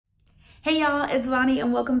Hey y'all, it's Lani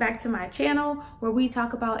and welcome back to my channel where we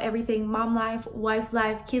talk about everything mom life, wife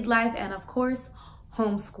life, kid life, and of course,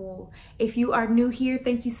 homeschool. If you are new here,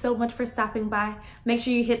 thank you so much for stopping by. Make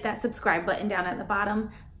sure you hit that subscribe button down at the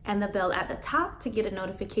bottom and the bell at the top to get a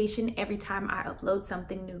notification every time I upload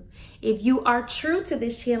something new. If you are true to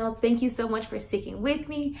this channel, thank you so much for sticking with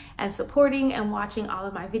me and supporting and watching all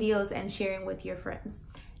of my videos and sharing with your friends.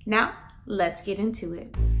 Now, let's get into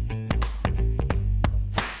it.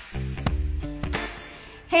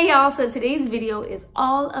 Hey y'all, so today's video is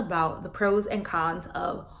all about the pros and cons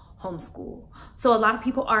of homeschool. So a lot of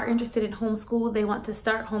people are interested in homeschool. They want to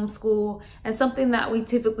start homeschool, and something that we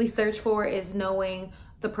typically search for is knowing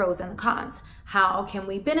the pros and the cons. How can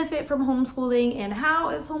we benefit from homeschooling, and how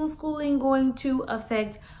is homeschooling going to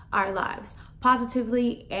affect our lives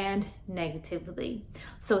positively and negatively?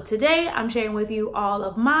 So today I'm sharing with you all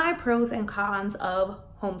of my pros and cons of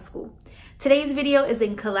homeschool. Today's video is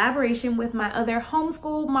in collaboration with my other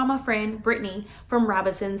homeschool mama friend, Brittany from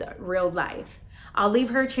Robinson's Real Life. I'll leave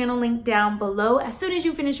her channel link down below. As soon as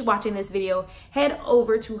you finish watching this video, head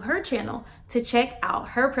over to her channel to check out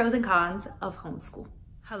her pros and cons of homeschool.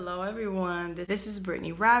 Hello everyone, this is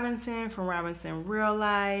Brittany Robinson from Robinson Real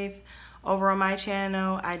Life. Over on my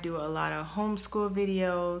channel, I do a lot of homeschool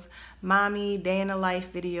videos, mommy, day in the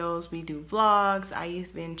life videos. We do vlogs. I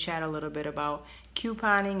even chat a little bit about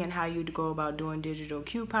couponing and how you'd go about doing digital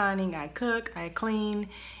couponing. I cook, I clean,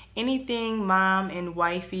 anything mom and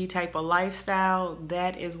wifey type of lifestyle,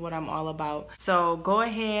 that is what I'm all about. So go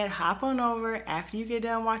ahead, hop on over after you get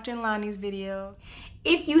done watching Lani's video.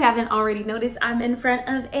 If you haven't already noticed, I'm in front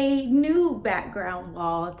of a new background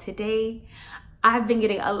wall today. I've been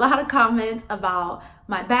getting a lot of comments about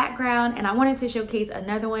my background, and I wanted to showcase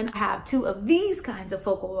another one. I have two of these kinds of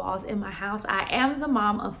focal walls in my house. I am the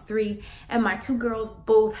mom of three, and my two girls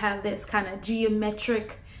both have this kind of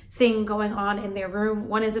geometric thing going on in their room.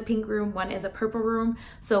 One is a pink room, one is a purple room.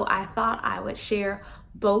 So I thought I would share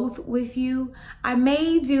both with you. I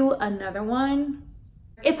may do another one.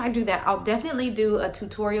 If I do that, I'll definitely do a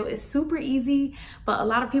tutorial. It's super easy, but a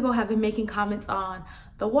lot of people have been making comments on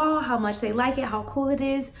the wall, how much they like it, how cool it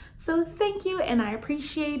is. So thank you, and I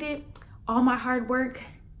appreciate it. All my hard work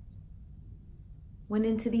went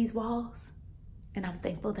into these walls, and I'm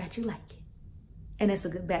thankful that you like it. And it's a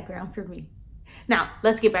good background for me. Now,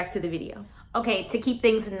 let's get back to the video. Okay, to keep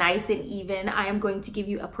things nice and even, I am going to give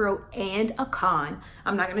you a pro and a con.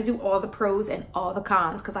 I'm not gonna do all the pros and all the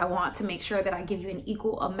cons because I want to make sure that I give you an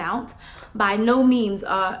equal amount. By no means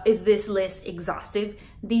is this list exhaustive.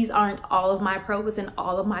 These aren't all of my pros and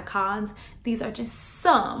all of my cons. These are just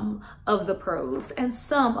some of the pros and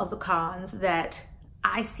some of the cons that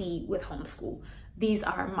I see with homeschool. These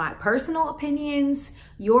are my personal opinions.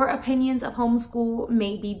 Your opinions of homeschool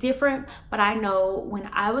may be different, but I know when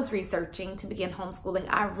I was researching to begin homeschooling,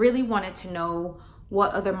 I really wanted to know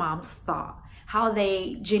what other moms thought, how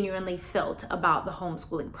they genuinely felt about the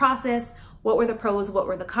homeschooling process, what were the pros, what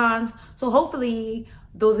were the cons. So hopefully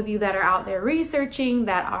those of you that are out there researching,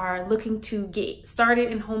 that are looking to get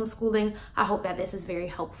started in homeschooling, I hope that this is very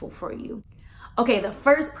helpful for you. Okay, the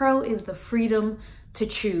first pro is the freedom to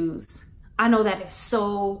choose. I know that is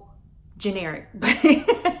so generic,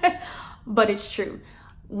 but it's true.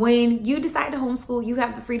 When you decide to homeschool, you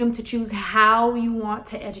have the freedom to choose how you want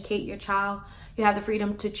to educate your child. You have the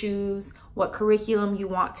freedom to choose what curriculum you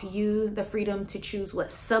want to use, the freedom to choose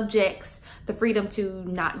what subjects, the freedom to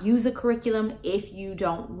not use a curriculum if you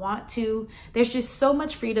don't want to. There's just so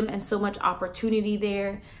much freedom and so much opportunity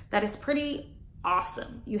there that is pretty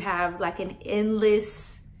awesome. You have like an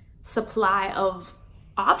endless supply of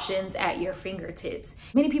options at your fingertips.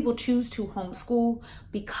 Many people choose to homeschool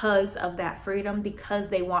because of that freedom, because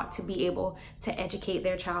they want to be able to educate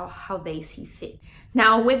their child how they see fit.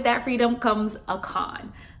 Now, with that freedom comes a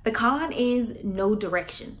con. The con is no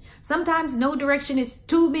direction. Sometimes no direction is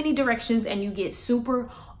too many directions and you get super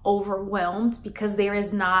overwhelmed because there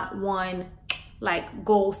is not one like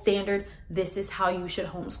gold standard. This is how you should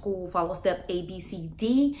homeschool, follow step A, B, C,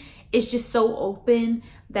 D. It's just so open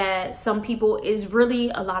that some people is really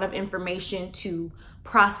a lot of information to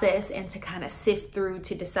process and to kind of sift through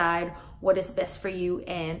to decide what is best for you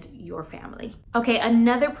and your family. Okay,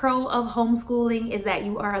 another pro of homeschooling is that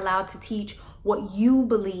you are allowed to teach what you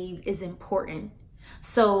believe is important.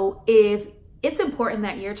 So if it's important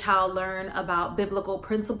that your child learn about biblical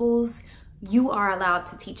principles, you are allowed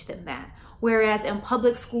to teach them that. Whereas in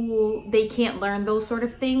public school, they can't learn those sort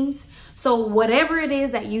of things. So whatever it is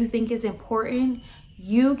that you think is important,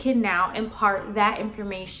 you can now impart that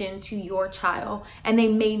information to your child, and they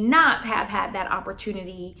may not have had that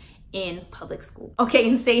opportunity in public school. Okay,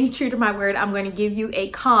 and staying true to my word, I'm going to give you a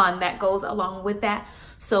con that goes along with that.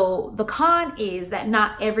 So the con is that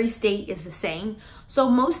not every state is the same. So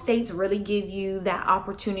most states really give you that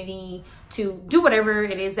opportunity to do whatever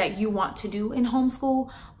it is that you want to do in homeschool,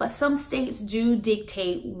 but some states do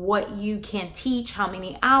dictate what you can teach, how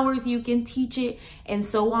many hours you can teach it, and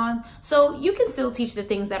so on. So you can still teach the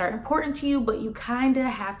things that are important to you, but you kind of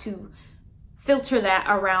have to filter that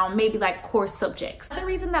around maybe like core subjects. The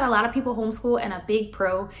reason that a lot of people homeschool, and a big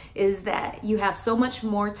pro, is that you have so much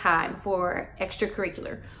more time for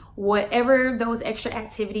extracurricular. Whatever those extra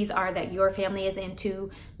activities are that your family is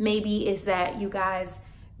into, maybe is that you guys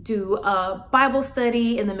do a Bible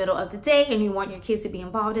study in the middle of the day and you want your kids to be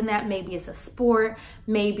involved in that. Maybe it's a sport,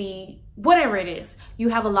 maybe whatever it is. You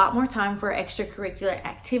have a lot more time for extracurricular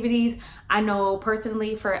activities. I know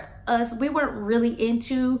personally for us, we weren't really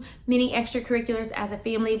into many extracurriculars as a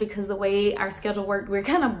family because the way our schedule worked, we were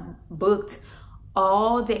kind of booked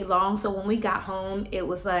all day long. So when we got home, it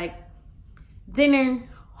was like dinner,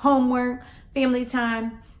 homework, family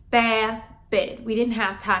time, bath, bed. We didn't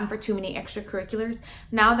have time for too many extracurriculars.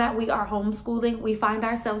 Now that we are homeschooling, we find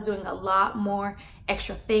ourselves doing a lot more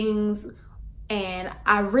extra things, and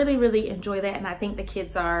I really, really enjoy that, and I think the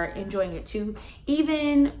kids are enjoying it too.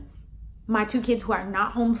 Even my two kids who are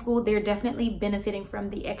not homeschooled, they're definitely benefiting from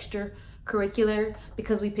the extracurricular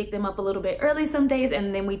because we pick them up a little bit early some days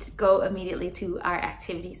and then we go immediately to our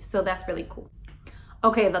activities. So that's really cool.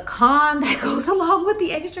 Okay, the con that goes along with the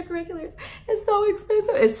extracurriculars is so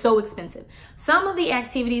expensive. It's so expensive. Some of the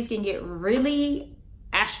activities can get really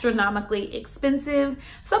astronomically expensive.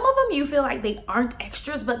 Some of them you feel like they aren't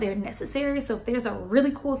extras, but they're necessary. So if there's a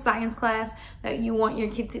really cool science class that you want your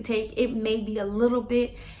kid to take, it may be a little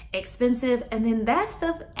bit expensive. And then that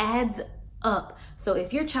stuff adds up. So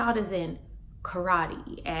if your child is in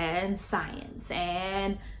karate and science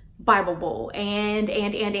and Bible Bowl and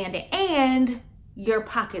your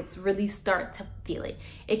pockets really start to feel it.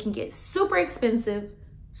 It can get super expensive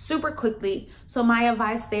super quickly. So my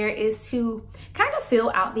advice there is to kind of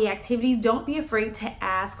fill out the activities. Don't be afraid to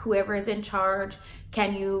ask whoever is in charge,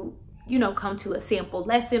 can you come to a sample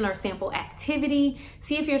lesson or sample activity?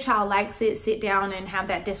 See if your child likes it, sit down and have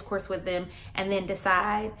that discourse with them, and then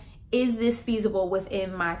decide, is this feasible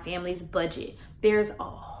within my family's budget? There's a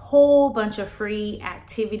whole bunch of free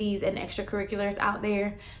activities and extracurriculars out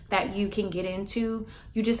there that you can get into.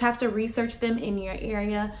 You just have to research them in your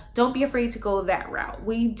area. Don't be afraid to go that route.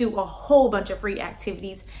 We do a whole bunch of free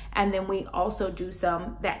activities, and then we also do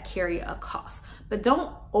some that carry a cost. But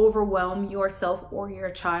don't overwhelm yourself or your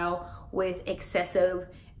child with excessive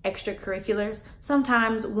extracurriculars.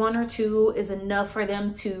 Sometimes one or two is enough for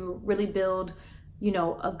them to really build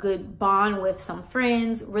a good bond with some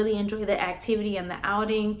friends, really enjoy the activity and the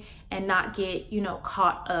outing, and not get,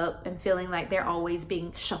 caught up and feeling like they're always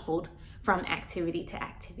being shuffled from activity to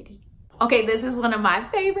activity. Okay, this is one of my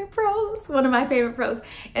favorite pros.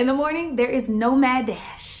 In the morning, there is no mad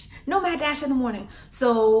dash. No mad dash in the morning.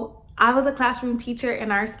 So I was a classroom teacher,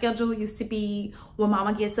 and our schedule used to be when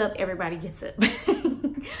mama gets up, everybody gets up.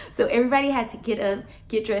 So everybody had to get up,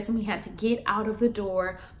 get dressed, and we had to get out of the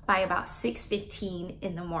door by about 6:15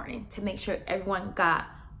 in the morning to make sure everyone got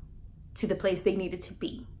to the place they needed to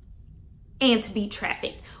be and to beat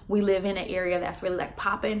traffic. We live in an area that's really like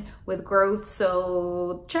popping with growth,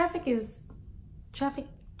 so traffic is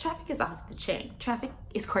off the chain. Traffic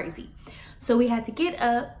is crazy. So we had to get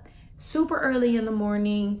up super early in the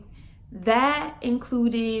morning. That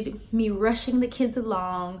included me rushing the kids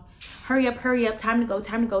along. Hurry up, time to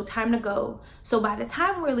go. So by the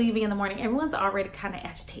time we're leaving in the morning, everyone's already kind of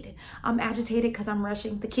agitated. I'm agitated because I'm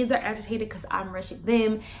rushing. The kids are agitated because I'm rushing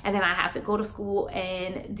them. And then I have to go to school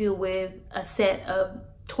and deal with a set of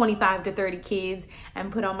 25 to 30 kids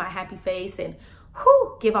and put on my happy face and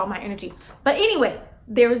give all my energy. But anyway,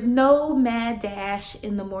 there's no mad dash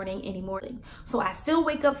in the morning anymore. So I still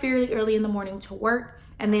wake up fairly early in the morning to work.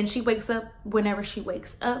 And then she wakes up whenever she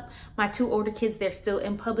wakes up. My two older kids, they're still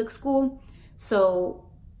in public school. So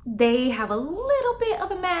they have a little bit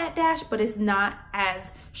of a mad dash, but it's not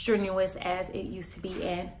as strenuous as it used to be.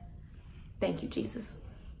 And thank you, Jesus.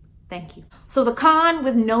 Thank you. So the con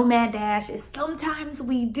with no mad dash is sometimes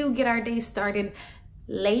we do get our day started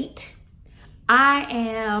late.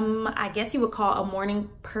 I guess you would call a morning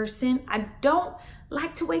person. I don't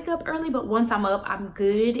like to wake up early, but once I'm up, I'm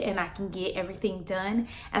good and I can get everything done.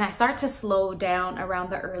 And I start to slow down around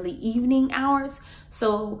the early evening hours.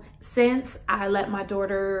 So since I let my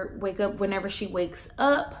daughter wake up whenever she wakes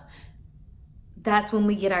up, that's when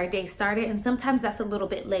we get our day started. And sometimes that's a little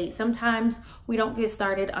bit late. Sometimes we don't get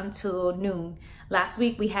started until noon. Last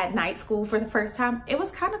week we had night school for the first time. It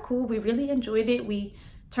was kind of cool. We really enjoyed it. We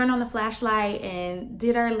turned on the flashlight and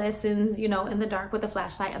did our lessons, you know, in the dark with the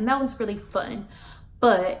flashlight, and that was really fun.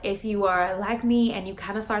 But if you are like me and you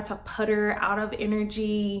kind of start to putter out of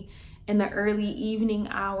energy in the early evening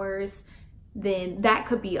hours, then that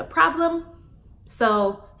could be a problem.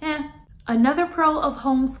 So, Another pro of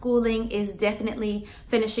homeschooling is definitely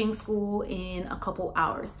finishing school in a couple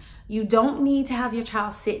hours. You don't need to have your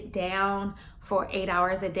child sit down for 8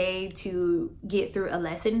 hours a day to get through a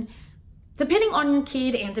lesson. Depending on your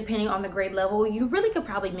kid and depending on the grade level, you really could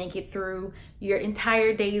probably make it through your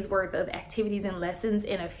entire day's worth of activities and lessons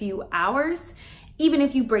in a few hours. Even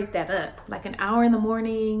if you break that up, like an hour in the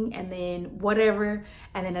morning and then whatever,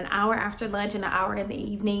 and then an hour after lunch and an hour in the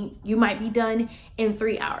evening, you might be done in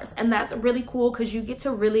 3 hours. And that's really cool because you get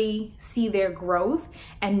to really see their growth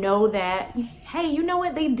and know that, hey, you know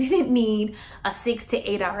what? They didn't need a 6 to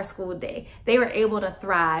 8 hour school day. They were able to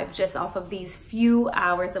thrive just off of these few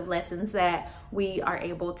hours of lessons that we are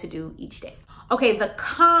able to do each day. Okay, the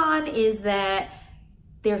con is that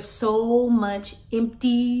there's so much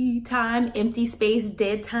empty time, empty space,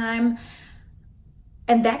 dead time,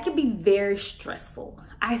 and that can be very stressful.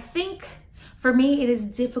 I think for me, it is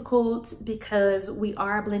difficult because we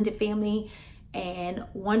are a blended family and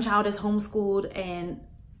one child is homeschooled and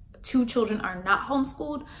 2 children are not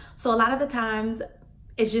homeschooled. So a lot of the times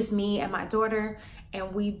it's just me and my daughter,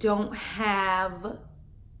 and we don't have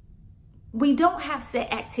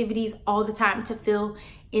set activities all the time to fill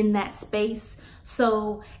in that space.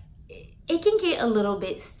 So it can get a little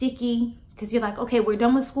bit sticky because you're like, okay, we're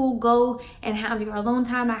done with school, go and have your alone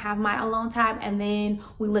time. I have my alone time. And then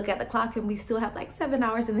we look at the clock and we still have like 7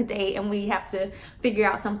 hours in the day and we have to figure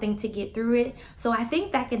out something to get through it. So I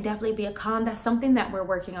think that can definitely be a con. That's something that we're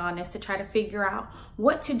working on, is to try to figure out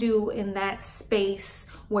what to do in that space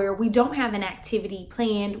where we don't have an activity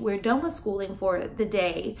planned. We're done with schooling for the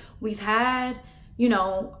day. We've had, you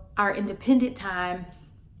know, our independent time.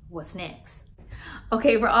 What's next?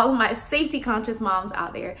 Okay, for all of my safety conscious moms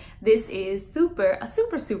out there, this is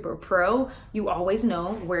a super pro. You always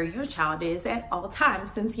know where your child is at all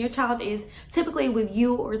times. Since your child is typically with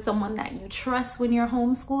you or someone that you trust when you're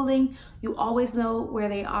homeschooling, you always know where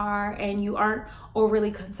they are and you aren't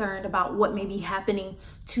overly concerned about what may be happening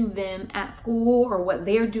to them at school or what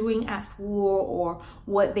they're doing at school or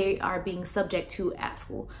what they are being subject to at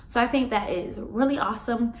school. So I think that is really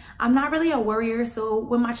awesome. I'm not really a worrier, so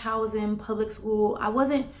when my child was in public school, I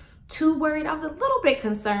wasn't too worried. I was a little bit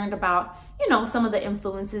concerned about, you know, some of the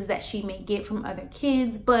influences that she may get from other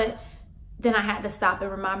kids, but then I had to stop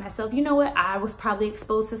and remind myself, you know what, I was probably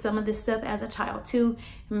exposed to some of this stuff as a child too.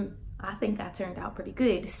 I think I turned out pretty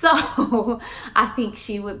good. So I think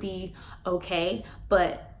she would be okay,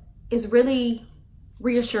 but it's really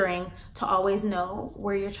reassuring to always know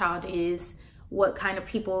where your child is, what kind of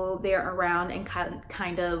people they're around, and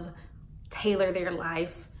kind of tailor their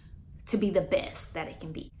life to be the best that it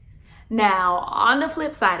can be. Now, on the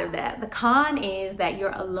flip side of that, the con is that your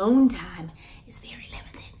alone time is very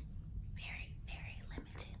limited. Very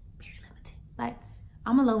limited. Like,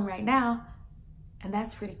 I'm alone right now, and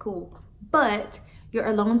that's pretty cool. But your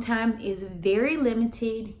alone time is very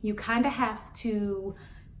limited. You kind of have to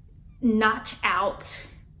notch out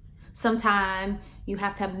some time. You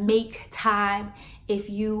have to make time. If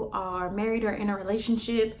you are married or in a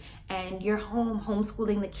relationship and you're home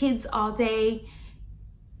homeschooling the kids all day,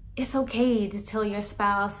 it's okay to tell your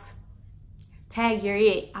spouse, tag, you're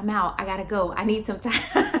it, I'm out, I gotta go, I need some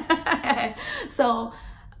time. So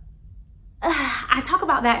I talk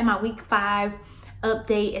about that in my week 5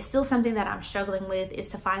 update. It's still something that I'm struggling with, is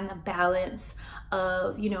to find the balance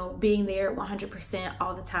of, you know, being there 100%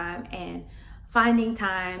 all the time and finding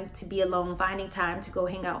time to be alone, finding time to go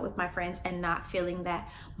hang out with my friends and not feeling that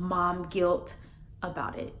mom guilt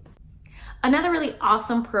about it. Another really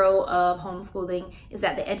awesome pro of homeschooling is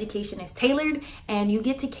that the education is tailored and you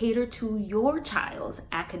get to cater to your child's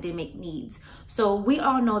academic needs. So we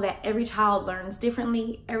all know that every child learns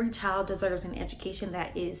differently. Every child deserves an education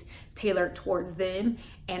that is tailored towards them,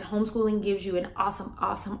 and homeschooling gives you an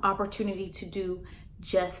awesome opportunity to do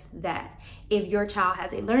just that. If your child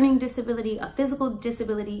has a learning disability, a physical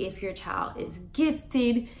disability, if your child is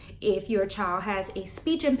gifted, if your child has a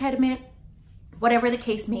speech impediment, whatever the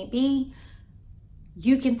case may be,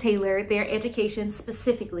 you can tailor their education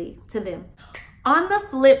specifically to them. On the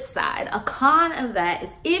flip side, a con of that is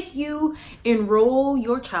if you enroll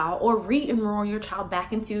your child or re-enroll your child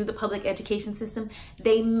back into the public education system,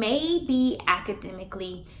 they may be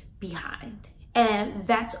academically behind. And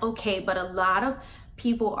that's okay, but a lot of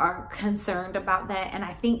people are concerned about that, and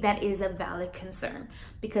I think that is a valid concern,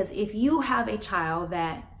 because if you have a child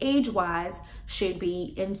that age-wise should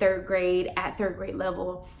be in third grade, at third grade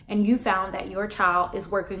level, and you found that your child is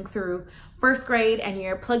working through first grade and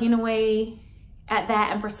you're plugging away at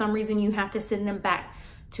that, and for some reason you have to send them back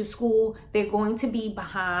to school, they're going to be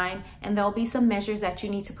behind, and there'll be some measures that you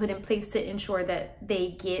need to put in place to ensure that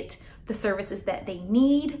they get the services that they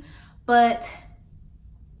need. But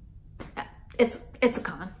it's a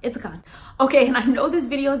con. Okay, and I know this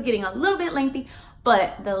video is getting a little bit lengthy,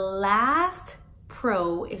 but the last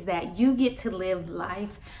pro is that you get to live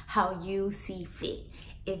life how you see fit.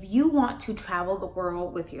 If you want to travel the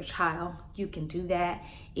world with your child, you can do that.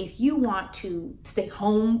 If you want to stay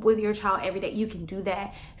home with your child every day, you can do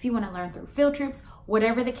that. If you want to learn through field trips,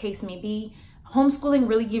 whatever the case may be, homeschooling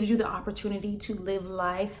really gives you the opportunity to live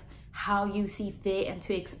life how you see fit and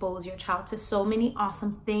to expose your child to so many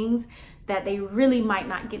awesome things that they really might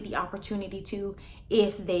not get the opportunity to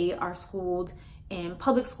if they are schooled in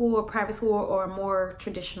public school or private school or a more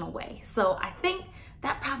traditional way. So I think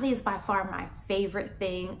that probably is by far my favorite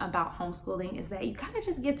thing about homeschooling, is that you kind of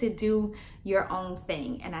just get to do your own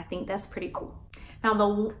thing, and I think that's pretty cool. Now,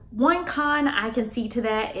 the one con I can see to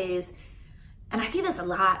that is, and I see this a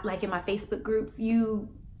lot like in my Facebook groups, you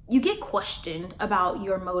get questioned about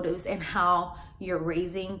your motives and how you're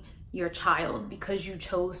raising your child because you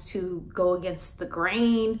chose to go against the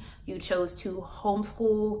grain, you chose to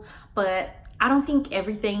homeschool. But I don't think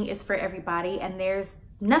everything is for everybody, and there's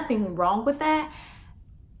nothing wrong with that.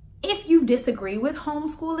 If you disagree with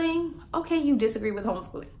homeschooling, okay, you disagree with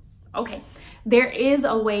homeschooling. Okay, there is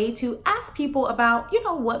a way to ask people about,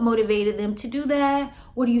 what motivated them to do that.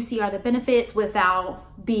 What do you see are the benefits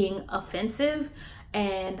without being offensive?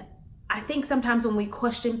 And I think sometimes when we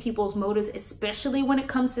question people's motives, especially when it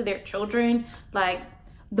comes to their children, like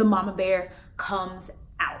the mama bear comes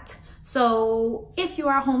out. So if you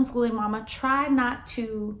are a homeschooling mama, try not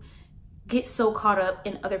to get so caught up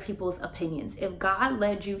in other people's opinions. If God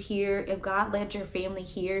led you here, if God led your family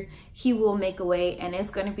here, He will make a way, and it's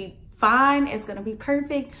going to be fine. It's going to be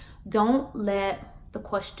perfect. Don't let the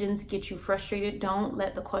questions get you frustrated. Don't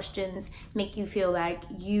let the questions make you feel like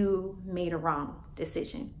you made a wrong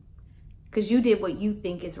decision, because you did what you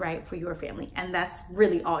think is right for your family, and that's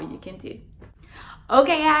really all you can do.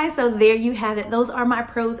 Okay guys, so there you have it. Those are my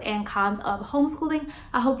pros and cons of homeschooling.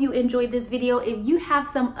 I hope you enjoyed this video. If you have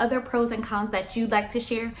some other pros and cons that you'd like to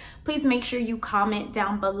share, please make sure you comment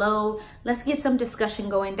down below. Let's get some discussion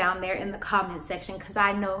going down there in the comment section, because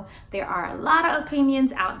I know there are a lot of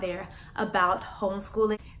opinions out there about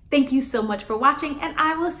homeschooling. Thank you so much for watching, and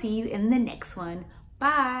I will see you in the next one.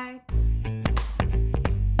 Bye.